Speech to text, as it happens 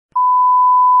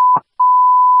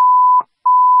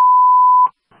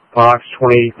Box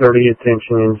 2030,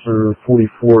 attention, engine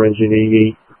 44, engine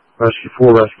 88, rescue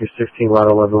 4, rescue 16, ladder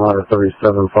 11, ladder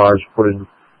 37, fires reported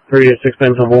 386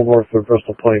 Bensalem Boulevard for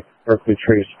Bristol Pike, Berkeley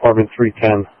Trace, apartment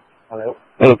 310. Hello?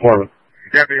 An apartment.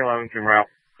 Deputy 11 en route.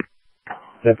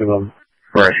 Deputy 11.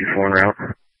 Rescue 4 en route.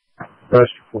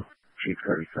 Rescue 4. Chief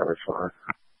 37 responded.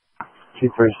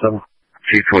 Chief 37.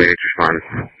 Chief 28 responded.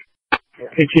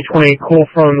 HG 20, call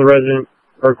from the resident,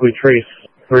 Berkeley Trace,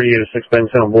 3806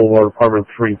 Bensalem Boulevard, apartment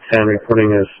 310,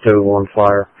 reporting a stove on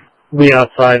fire. We'll be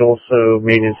outside, also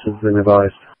maintenance has been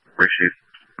advised. Received.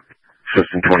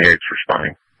 System 28 is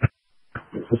responding.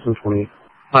 System 28.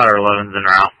 Ladder 11's en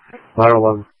route. Ladder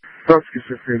 11. Rescue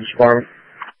 16 responding.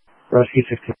 Rescue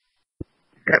 16.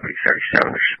 Deputy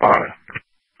 37 responding.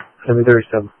 Deputy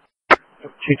 37.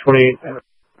 Chief 28.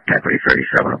 Deputy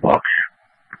 37 a box.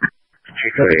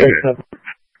 Chief 28.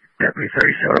 Deputy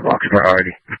 37 a box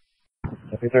priority.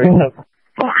 Deputy 37.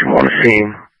 Box I'm on the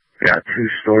scene. We got a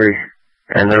 2-story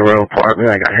and the row apartment.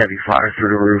 I got heavy fire through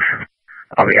the roof.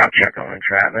 I'll be out checking on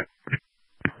entrapment.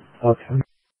 Okay.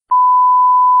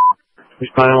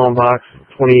 Responding on box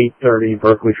 2830,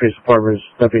 Berkeley Trace Apartments,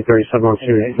 Deputy 37 on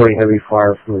scene, reporting heavy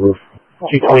fire from the roof.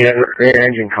 Chief 28.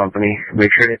 Engine company. Make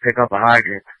sure they pick up a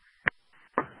hydrant.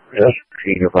 Yes.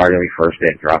 See if I'm going to be first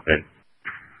in, drop in.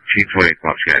 Chief 28,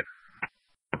 box yet.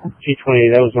 Chief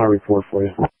 28, that was my report for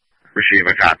you. Receive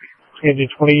a copy. Engine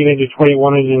 28, engine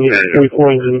 21, engine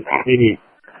 44, engine 88.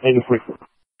 Engine 44.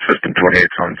 System 28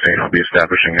 is on scene. I'll be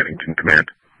establishing Eddington Command.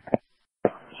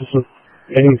 System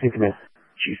Eddington Command.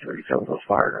 Chief 37 was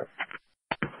fired up.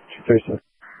 Chief 37.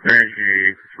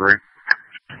 Engine 3.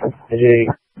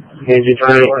 Engine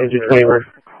 20, engine 21.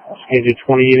 Engine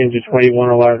 28, engine 21,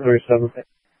 or ladder 37.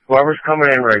 Whoever's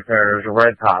coming in right there, there's a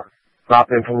red top.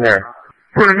 Drop in from there.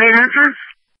 For the main entrance?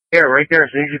 Yeah, right there,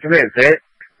 as soon as you come in. See it?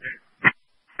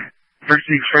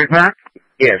 Proceed straight back?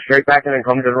 Yeah, straight back and then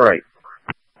come to the right.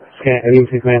 Scan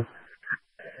Eddington Command.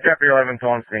 Deputy 11's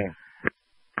on scene.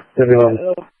 Deputy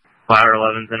 11. Ladder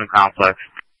 11's in a complex.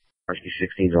 Rescue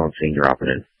 16's on scene, dropping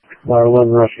in. Ladder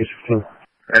 11, rescue 16.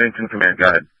 Eddington Command, go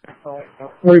ahead.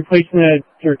 We're replacing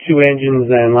their 2 engines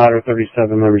and ladder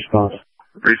 37, no response.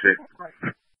 Appreciate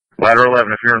it. Ladder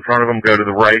 11, if you're in front of them, go to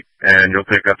the right, and you'll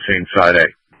pick up scene side A.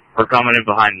 We're coming in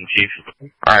behind them, Chief.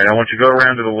 Alright, I want you to go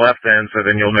around to the left end, so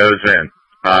then you'll nose in.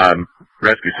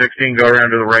 Rescue 16, go around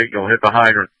to the right, you'll hit the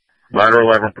hydrant. Ladder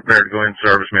 11, prepare to go in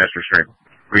service, master stream.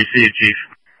 Receive, Chief.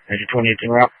 Engine 28 en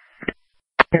route.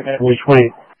 Engine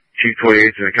 20. Chief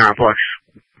 28 to the complex.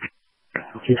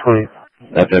 Chief 20.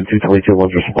 FM 222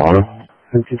 was responding.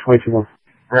 MC 22.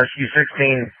 Rescue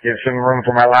 16, give some room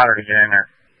for my ladder to get in there.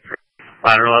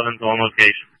 Ladder 11's on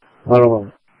location. Ladder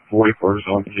 11. 44 is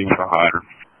on scene for hydrant.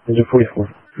 Engine 44.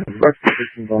 Rescue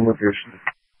 16's on location.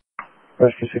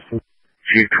 Rescue 16.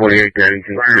 Chief 28 to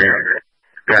Eddington.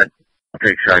 Got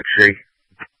take side C.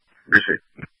 Receive.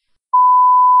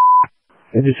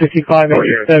 Engine 65,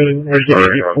 engine 7, engine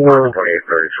 84,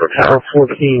 tower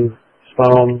 14.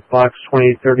 Spot on box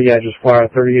 2830, address flyer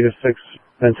 3806,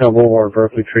 Bensalem Boulevard,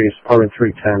 Berkeley Trace, apartment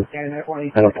 310,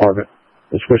 and apartment.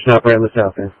 We're switching up right on the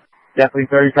south end. Deputy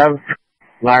 37,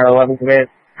 ladder 11 command.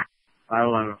 Ladder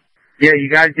 11. Yeah, you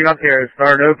guys get up there and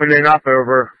start opening up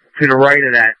over to the right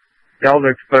of that delta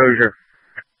exposure.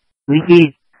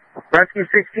 Rescue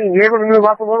 16, you able to move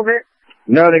up a little bit?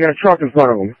 No, they got a truck in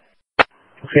front of them.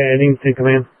 Okay, Eddington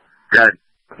Command. Good.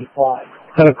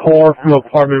 Had a call from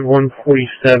apartment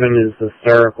 147 is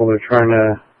hysterical.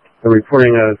 They're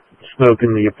reporting a smoke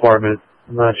in the apartment.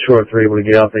 I'm not sure if they're able to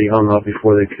get out. They hung up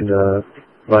before they could,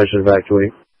 advise you to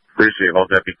evacuate. Receive, I'll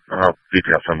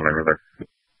detail someone over there.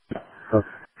 Okay.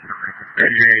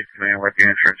 Engine 8 command, what the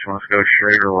entrance wants to go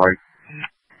straight or right?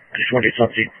 Just want to get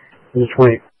something. Engine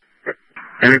 20.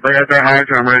 Anybody at their hands?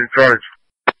 I'm ready to charge.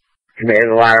 Command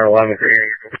the ladder 11.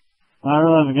 Ladder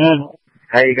 11, good.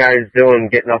 How you guys doing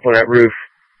getting up on that roof?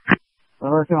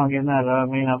 We're working on getting that,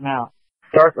 main up now.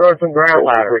 Start throwing some ground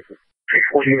ladder.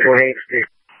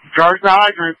 Charge the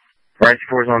hydrant. Rescue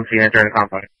 4's on scene, enter the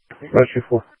compound. Rescue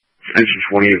 4. Engine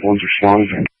 28, one's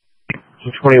responding.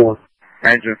 Engine 21.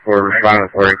 Engine 4, responding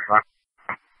for you.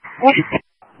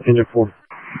 Engine 4.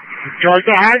 Charge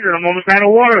the hydrant, I'm almost out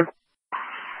of water.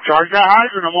 Charge that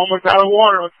hydrant, I'm almost out of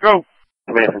water, let's go.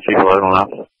 Command from Chief 11 on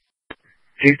ops.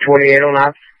 Chief 28 on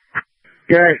ops.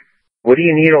 Good. What do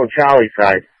you need on Charlie's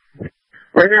side?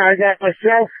 Right now, I got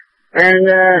myself and,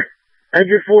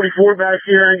 engine 44 back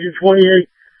here, engine 28,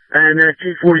 and,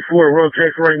 Chief 44, road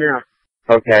check right now.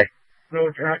 Okay.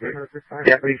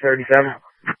 Deputy 37.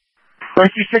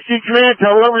 Rescue 16 command,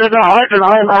 tell whoever there's a hydrant,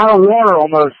 I am out of water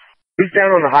almost. Who's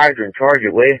down on the hydrant? Charge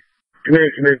it, will you? Come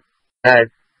in.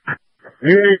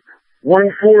 Unit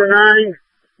 149,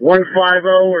 150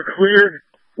 are cleared.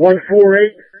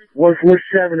 148,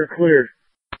 147 are cleared.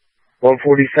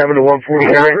 147 to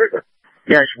 149?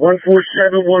 Yes,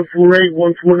 147, 148,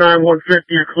 149,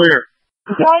 150 are clear.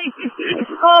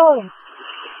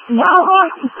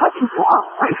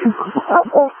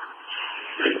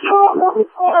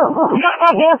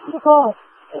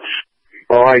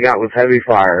 All I got was heavy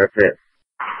fire, that's it.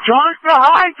 Charge the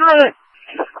hydrant!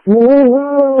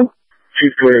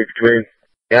 Chief 28, come in.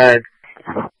 Go ahead.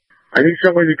 I need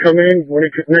somebody to come in. When the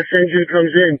next engine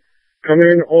comes in, come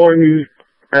in on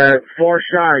the far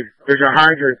side. There's a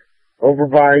hydrant over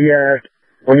by,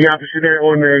 on the opposite end,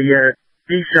 on the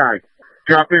east side.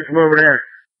 Drop in from over there.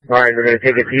 Alright, they're going to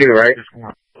take it to you, right?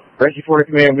 Rescue 40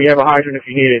 Command, we have a hydrant if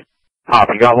you need it.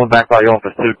 You got one back by the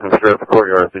office too, come straight up the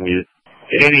courtyard if you need it.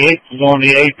 88 is on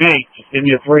the AP. Just give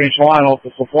me a 3-inch line off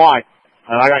the supply.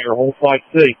 And I got your whole side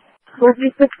C.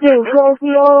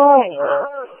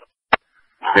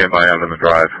 Stand by out on the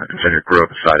drive and send your crew up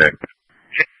the side A.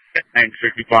 And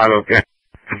 65, okay.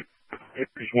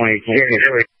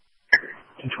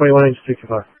 21 inch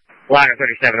 65. Ladder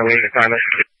 37, awaiting assignment.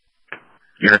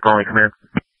 Unit calling command.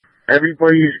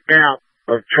 Everybody's out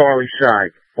of Charlie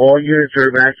side. All units are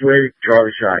evacuated,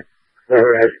 Charlie side.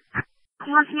 Alright.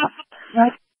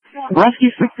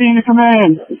 Rescue 16 to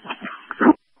command.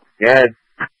 Yeah.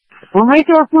 We'll make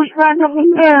our push back up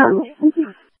in there.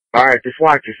 Alright, just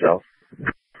watch yourself.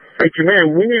 Hey,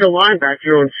 command, we need a line back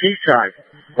here on C side,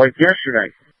 like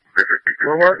yesterday.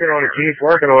 We're working on it, Chief,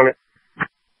 working on it.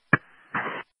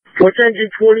 What's engine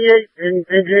 28 and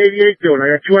engine 88 doing? I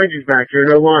got two engines back here,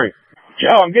 no line.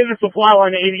 Joe, I'm getting a supply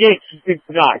line to 88. Just think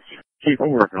the guys. Chief,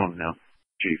 I'm working on it now.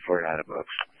 Chief, we're out of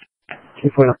books.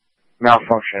 Chief, what up?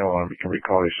 Malfunction alarm. We can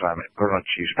recall the assignment. Put it on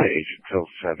Chief's page until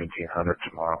 1700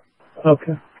 tomorrow.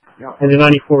 Okay. Engine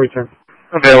 94 return.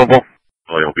 Available.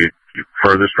 Well, it'll be your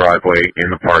furthest driveway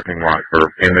in the parking lot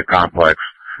or in the complex.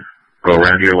 Go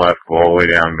around to your left, go all the way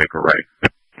down, and make a right.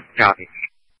 Copy.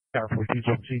 Tower 14,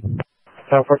 Joe.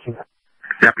 Tower 14.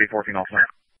 Deputy 14 also.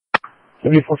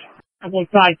 Deputy 14. I'm on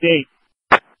side D.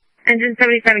 Engine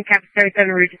 77, Captain 77,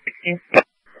 route to 16.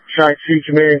 Side C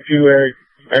command to,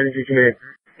 engine command.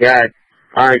 Yeah.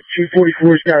 Alright, Chief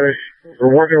 44's got us.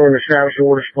 We're working on establishing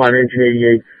order supply to engine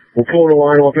 88. We're pulling the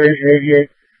line off engine 88.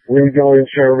 We're going to be going in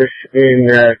service in,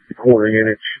 the quarter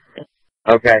units.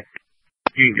 Okay.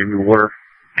 You can give me water.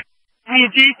 Any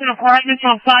adjacent apartments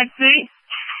on side C?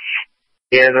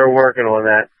 Yeah, they're working on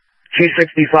that.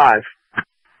 265.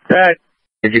 Good.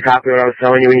 Did you copy what I was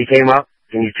telling you when you came up?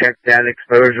 Can you check that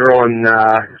exposure on,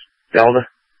 Delta?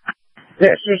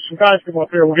 Yeah, as soon as some guys come up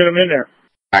here, we'll get them in there.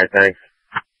 Alright, thanks.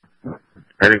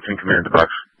 Headington Command to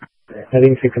Bucks.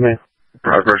 Headington Command.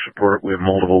 Progress report. We have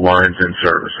multiple lines in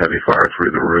service. Heavy fire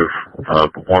through the roof of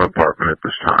one apartment at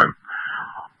this time.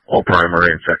 All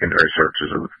primary and secondary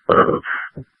searches of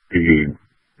the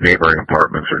neighboring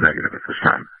apartments are negative at this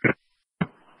time.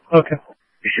 Okay.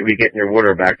 You should be getting your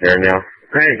water back there now.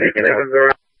 Hey, taking it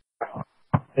around.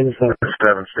 Engine 7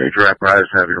 stage apparatus.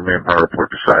 Have your manpower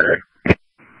report to side A.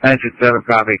 Engine 7,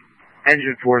 copy.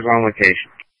 Engine 4 is on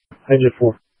location. Engine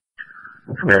 4.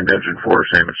 Command Engine 4,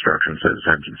 same instructions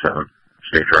as Engine 7.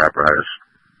 Stage apparatus.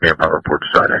 Manpower report to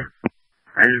side A.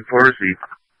 Engine 4 received.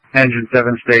 Engine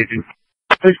 7 staging.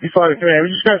 65 command. We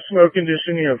just got smoke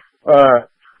conditioning of,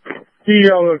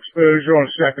 yellow exposure on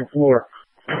the second floor.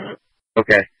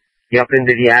 Okay. You up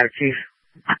into the attic, Chief?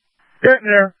 Getting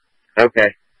there.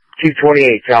 Okay.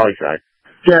 228, Charlie side.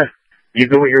 Yeah. You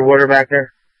good with your water back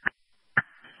there?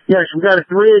 Yes, we got a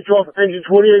 3-inch off engine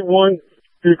 28-1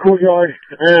 to the courtyard,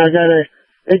 and I got a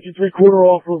inch and 3/4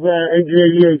 off of engine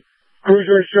 88.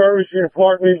 Cruiser in service in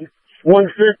apartment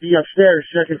 150 upstairs,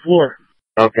 second floor.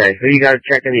 Okay, so you got to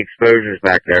check in the exposures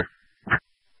back there.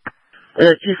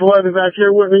 Chief 11 back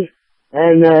here with me,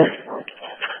 and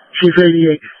Chief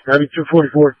 88, that'll be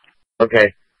 244.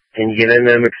 Okay. Can you get in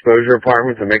them exposure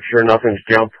apartments and make sure nothing's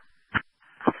jumped?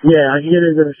 Yeah, I can get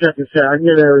into the second set. I can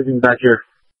get everything back here.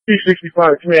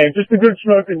 265 command, just a good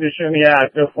smoke condition in the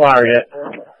attic, no fire yet.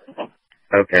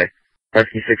 Okay.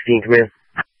 Rescue 16 command.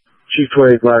 Chief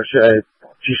 28, ladder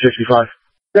 265.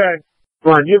 Good.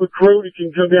 Ron, do you have a crew that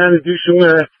can come down and do some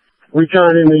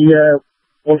recon in the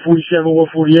 147,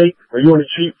 148? Are you on the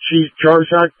Chief Charlie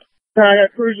side? I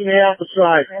got crews in the alpha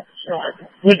side.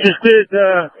 We just did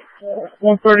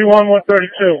 131,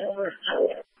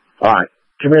 132. Alright.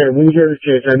 Command, when you get a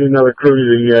chance, I need another crew to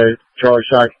the Charlie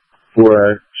side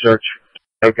for search.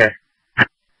 Okay.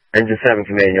 Engine 7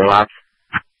 command, you're ops.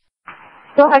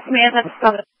 Go ahead, command. Let's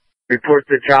go. Report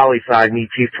to Charlie side, meet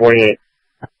Chief 28.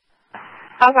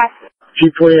 Okay.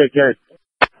 Chief 28, good.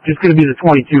 Just gonna be the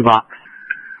 22 box.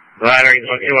 Ladder 8,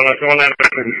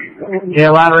 Yeah,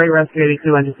 ladder 8, rescue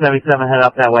 82, engine 77, head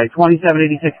up that way.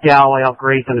 2786 Galloway off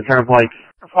Grayson to Turnpike.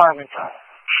 Apartment.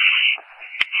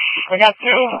 We got 2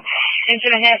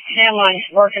 inch-and-a-half can lines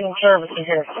working in service in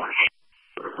here.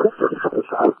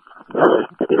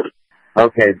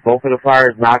 Okay, both of the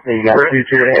fires knocked and you got 2 2.5 in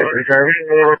service?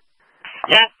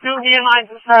 Yeah, 2 can lines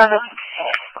in service.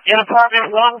 In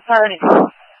apartment 130.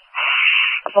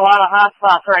 There's a lot of hot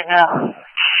spots right now.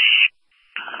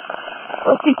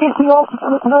 Let's get the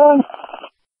officer home.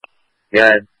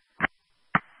 Good.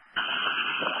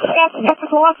 Get the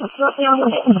officer on the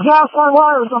gas line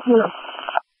wires up here.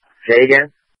 Say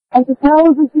again? As the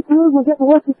towers and secures, we'll get the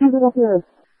electric unit up here.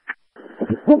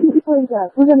 What do you think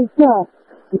that? We're getting shot.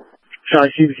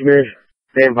 Charlie Chief Command.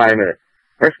 Stand by a minute.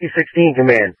 Rescue 16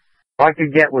 Command. All I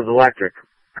could get was electric.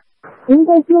 You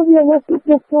guys feel the electric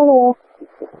just shut off.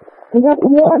 We got the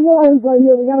wires right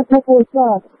here. We got a couple of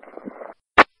shots.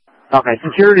 Okay,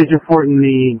 security's reporting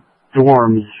the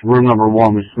dorms, room number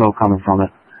 1, with smoke coming from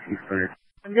it. You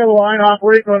got a line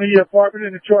operating on the apartment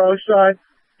in the Charlie side?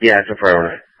 Yeah, it's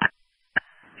affirmative.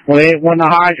 28-1 the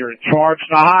hydrant. Charge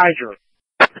the hydrant.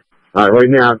 Alright, right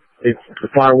now, the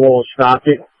firewall has stopped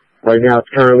it. Right now, it's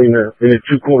currently in the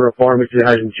 2-corner apartments. It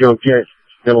hasn't jumped yet.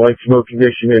 Got a light smoke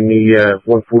condition in the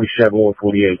 147,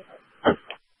 148.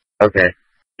 Okay.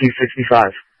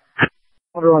 265.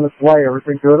 Water on the fly.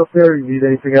 Everything good up there? You need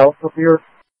anything else up here?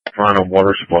 On a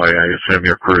water supply, I assume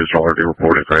your crew is already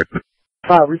reported, right?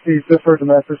 Hi, received. Just heard the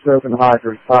message to open the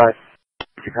hydrant. Hi.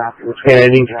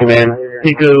 Heading to command.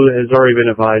 Pico has already been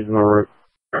advised on the route.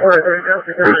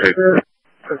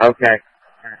 Okay.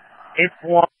 It's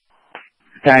 1.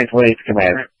 Time 28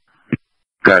 Command.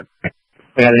 Good.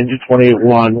 We got engine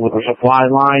 28-1 with a supply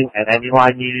line and any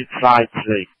line needed side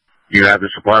C. You have the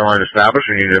supply line established,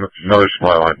 or you need another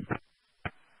supply line?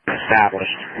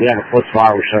 Established. We have a foot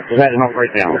fire set. We're heading up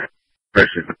right now.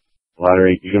 Basically. Ladder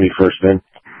 8, you're gonna be first in.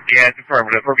 Yeah, it's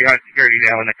affirmative. We're behind security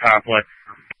now in the complex.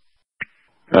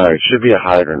 Alright, should be a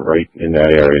hydrant right in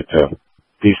that area too.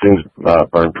 These things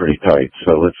burn pretty tight,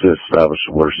 so let's establish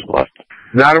the water supply.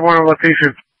 Ladder 1 on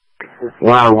location.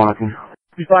 Ladder 1.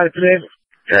 You find it today?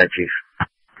 Yeah, Chief.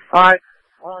 Alright.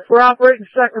 We're operating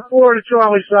second floor of the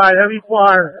Charlie side. Heavy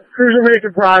fire. Crews are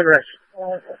making progress.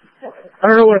 I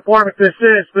don't know what apartment this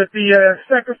is, but the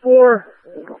second floor,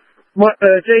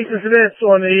 adjacent to this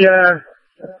on the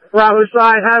Bravo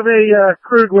side, have a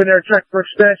crew go in there and check for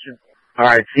extension.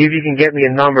 Alright, see if you can get me a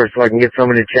number so I can get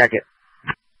someone to check it.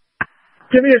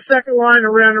 Give me a second line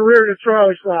around the rear of the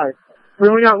Charlie side. We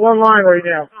only got 1 line right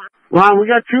now. Ron, we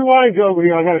got 2 lines over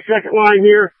here. I got a second line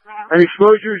here, and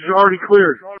exposure is already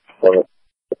cleared.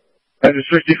 Engine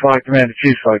 65, command the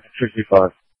chief side,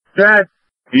 65. Dad,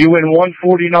 are you in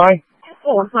 149?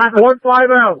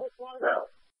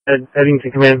 150. Heading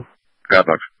to command. Got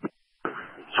bucks.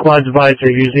 Squad's advised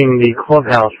are using the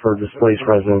clubhouse for displaced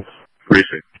residents.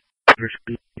 Receipt.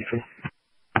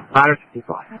 Ladder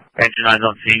 65. Engine 9's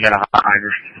on scene, got a hot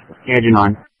hydrant. Engine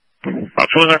 9. What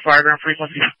was our fire ground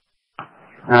frequency?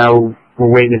 We're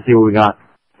waiting to see what we got.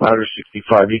 Ladder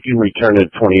 65, you can return to the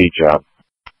 28 job.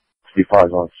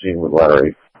 65's on scene with ladder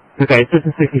 8. Okay,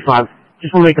 Assistant 65.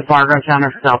 Just want to make a fireground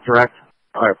counter south direct.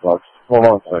 Alright, Fox. Hold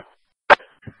on a sec.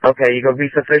 Okay, you gonna be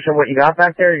sufficient what you got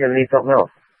back there, or you gonna need something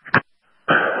else?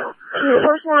 The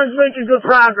first line's making good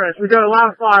progress. We got a lot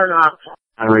of fire now.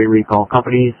 Ladder 8 recall.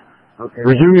 Companies. Okay.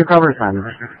 Resume your cover assignment.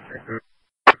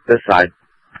 This side.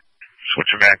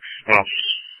 Switch your max. Well,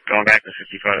 going back to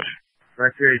 65.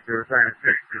 Right here, you're trying to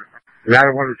fix it.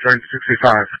 Ladder 1 return to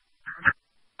 65.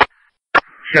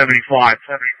 75.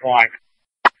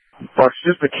 Fox,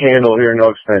 just a candle here, no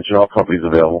extension. All companies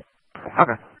available.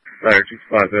 Okay. Ladder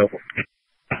 65 available.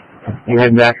 You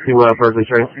heading back to Berkeley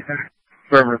Trace?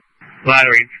 Affirmative.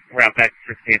 Ladder 8, route back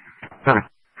to 16. Okay.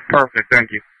 Perfect,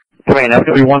 thank you. Command, that's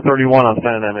going to be 131. I'm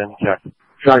sending them in. Check.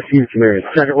 Charlie Chief Command.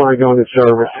 Second line going to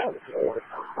service.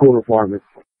 Corner apartment.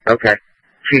 Okay.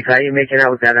 Chief, how you making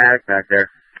out with that attic back there?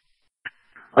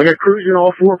 I got crews in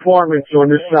all 4 apartments on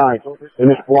this side, in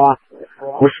this block.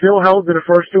 We're still held to the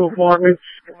first 2 apartments,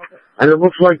 and it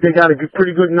looks like they got a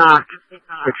pretty good knock,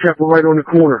 except we're right on the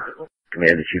corner.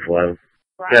 Commander Chief 11.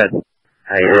 Good.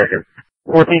 How you looking?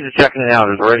 14's is checking it out.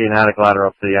 There's already an attic ladder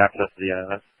up to the access to the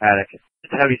attic.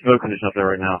 It's a heavy smoke condition up there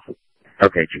right now.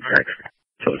 Okay, Chief, thanks.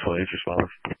 So 20 inches smaller.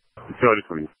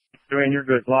 Duane, you're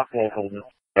good. Block wall holding it.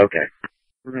 Okay.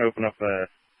 We're going to open up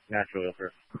naturally up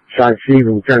here. Side C,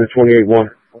 return to 28-1.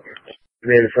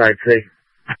 Commander side C.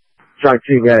 Side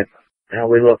C, go ahead. How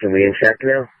we looking? We in check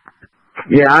now?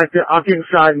 Yeah, I'll get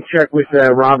inside and check with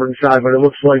Robert inside, but it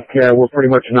looks like we're pretty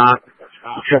much not,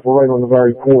 except we're right on the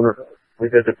very corner. We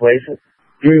good to place it?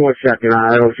 Give me 1 second.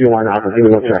 I don't see why not. Give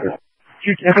me 1 second.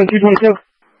 FN 222?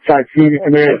 Side, CD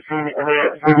command.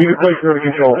 You can place it under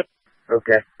control.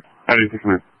 Okay. How do you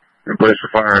come in? In place the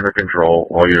fire under control,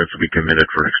 all units will be committed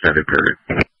for an extended period.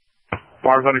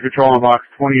 Fire's under control on box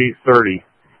 2830.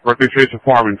 Berkeley Chase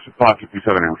Apartments,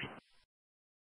 557 hours.